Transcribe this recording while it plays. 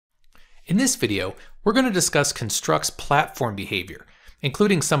In this video, we're going to discuss Construct's platform behavior,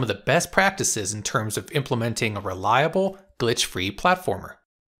 including some of the best practices in terms of implementing a reliable, glitch-free platformer.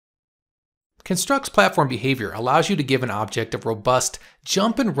 Construct's platform behavior allows you to give an object a robust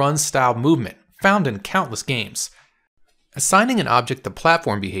jump and run style movement found in countless games. Assigning an object the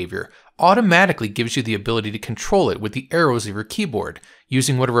platform behavior automatically gives you the ability to control it with the arrows of your keyboard,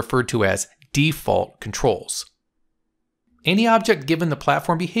 using what are referred to as default controls. Any object given the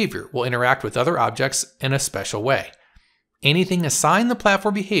platform behavior will interact with other objects in a special way. Anything assigned the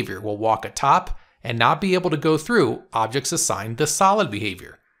platform behavior will walk atop and not be able to go through objects assigned the solid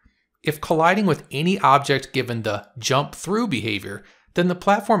behavior. If colliding with any object given the jump through behavior, then the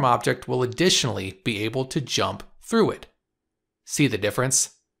platform object will additionally be able to jump through it. See the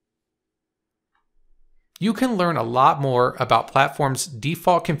difference? You can learn a lot more about Platform's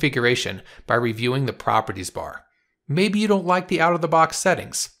default configuration by reviewing the Properties bar. Maybe you don't like the out-of-the-box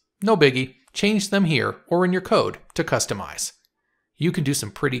settings. No biggie, change them here or in your code to customize. You can do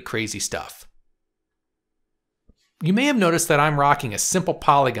some pretty crazy stuff. You may have noticed that I'm rocking a simple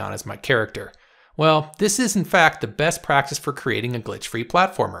polygon as my character. Well, this is in fact the best practice for creating a glitch-free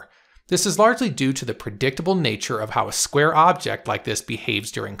platformer. This is largely due to the predictable nature of how a square object like this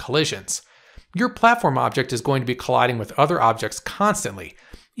behaves during collisions. Your platform object is going to be colliding with other objects constantly.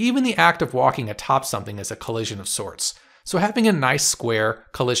 Even the act of walking atop something is a collision of sorts. So having a nice square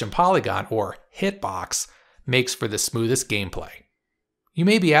collision polygon, or hitbox, makes for the smoothest gameplay. You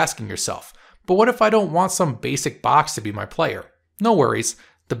may be asking yourself, but what if I don't want some basic box to be my player? No worries.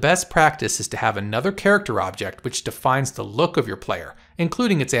 The best practice is to have another character object which defines the look of your player,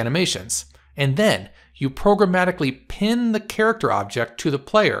 including its animations. And then you programmatically pin the character object to the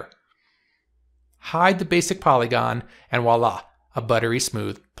player. Hide the basic polygon, and voila, a buttery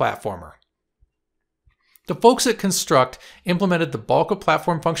smooth platformer. The folks at Construct implemented the bulk of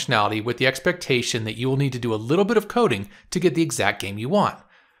platform functionality with the expectation that you will need to do a little bit of coding to get the exact game you want.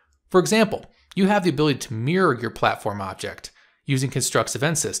 For example, you have the ability to mirror your platform object using Construct's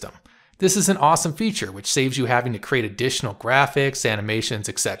event system. This is an awesome feature which saves you having to create additional graphics, animations,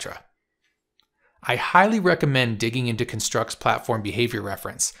 etc. I highly recommend digging into Construct's platform behavior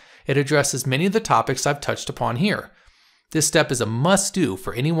reference. It addresses many of the topics I've touched upon here. This step is a must-do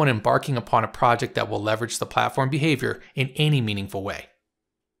for anyone embarking upon a project that will leverage the platform behavior in any meaningful way.